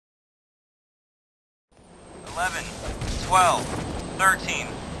11, 12, 13,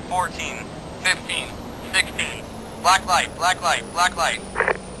 14, 15, 16. Black light, black light, black light.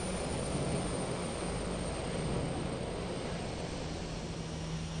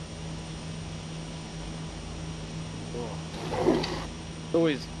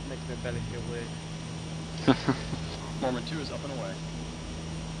 Always makes my belly feel weird. Mormon 2 is up and away.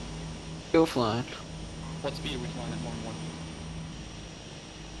 Go flying. What speed are we flying at Mormon 1?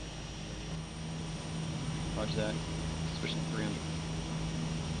 Roger that. Switching to 300.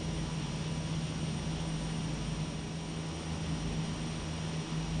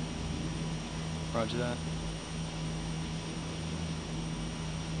 Roger that.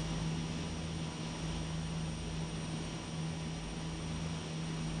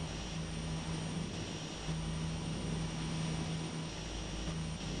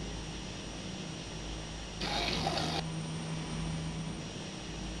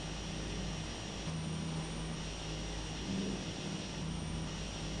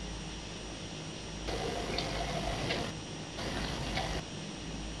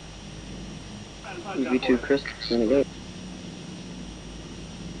 UV2 Chris, gonna go.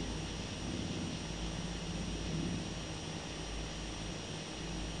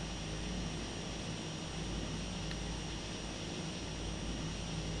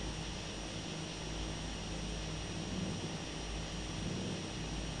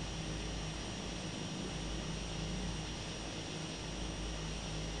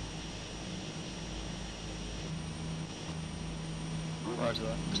 Roger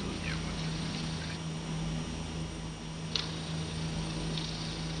that.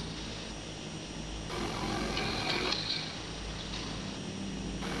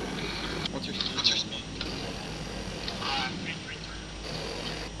 What's your speed?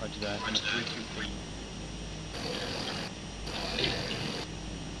 Roger that. I'm a 323.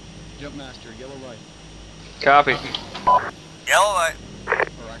 Jump master, yellow light. Copy. Yellow light. Or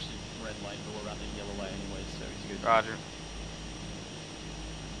actually red light, but we're about to yellow light anyways, so he's good. Roger.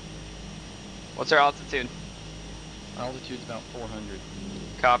 What's our altitude? Altitude's about 400.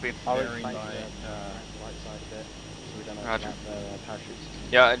 Copy. Varying by, right side a bit, so we don't have Roger. to have parachutes.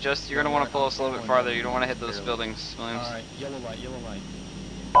 Yeah, just you're gonna want to pull us a little bit farther. You don't want to hit those buildings, Williams. Alright, yellow light, yellow light.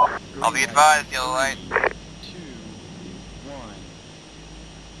 I'll be advised, yellow light. 2,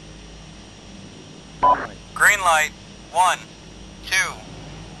 1. Green light. Green light. 1, 2,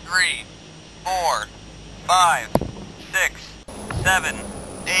 3, 4, 5, 6, 7,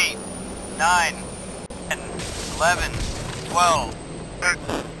 8, 9, 10, 11, 12,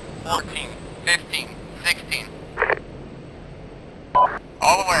 13, 14, 15, 16.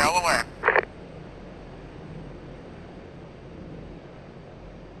 All aware, all aware.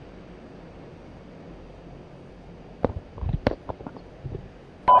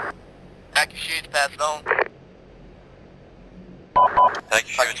 Pack your shoots, pass it on. Pack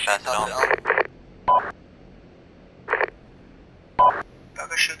your shoots, pass it on. Pack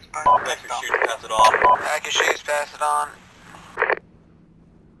your shoots, pass it on. Pack your shoots, pass it on.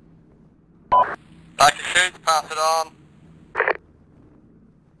 Pack your shoots, pass it on.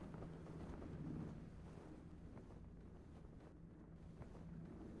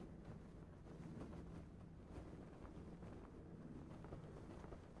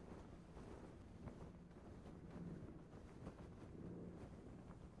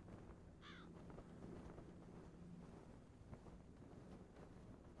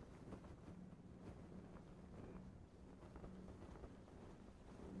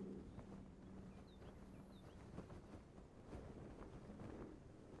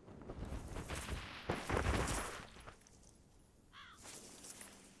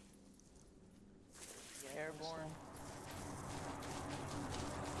 Airborne.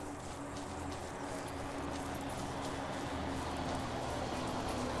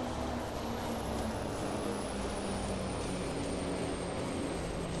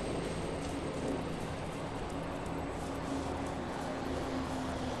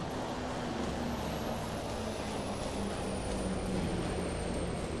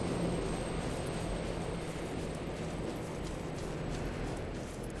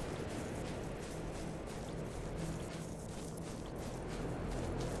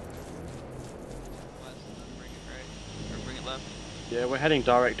 Yeah, we're heading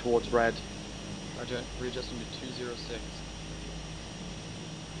direct towards red. Roger, readjusting to 206.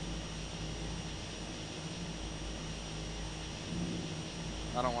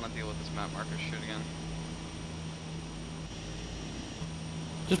 I don't want to deal with this map marker shit again.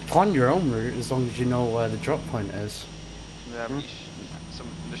 Just plan your own route as long as you know where the drop point is. Yeah, there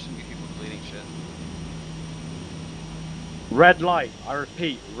shouldn't be people bleeding shit. Red light, I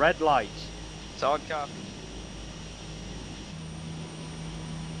repeat, red light. Solid copy.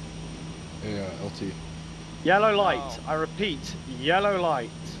 Yeah, LT. Yellow light. Oh. I repeat, yellow light.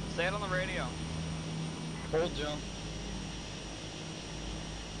 Say it on the radio. Hold jump.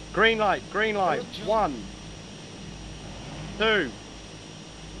 Green light, green light. 1, 2,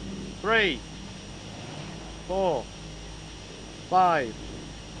 3, 4, 5,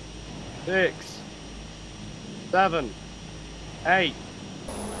 6, 7, 8.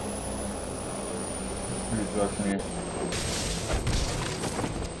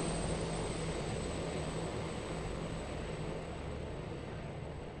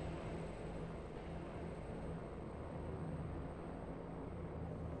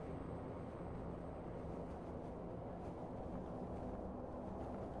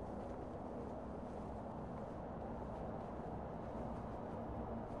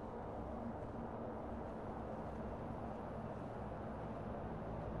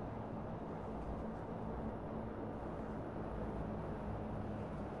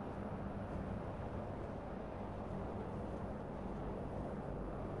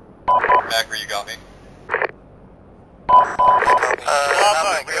 Back where you got me.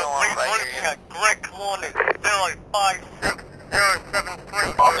 Correct coordinates 056-073.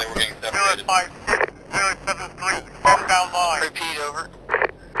 We're getting separated. 056-073. Stand down line. Repeat over.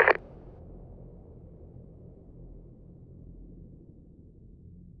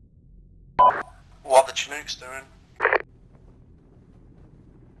 What the Chinooks doing?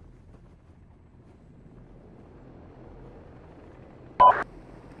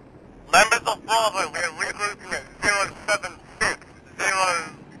 Members of Bravo, we are regrouping at 076, 7...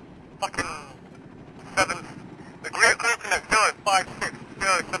 We're regrouping at 056,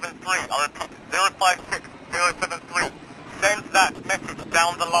 073, I'll repeat, 056, 073. Send that message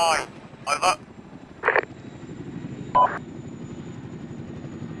down the line. Over.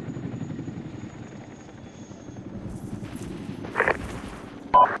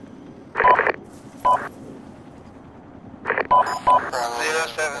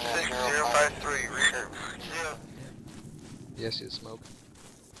 Yes, you smoke.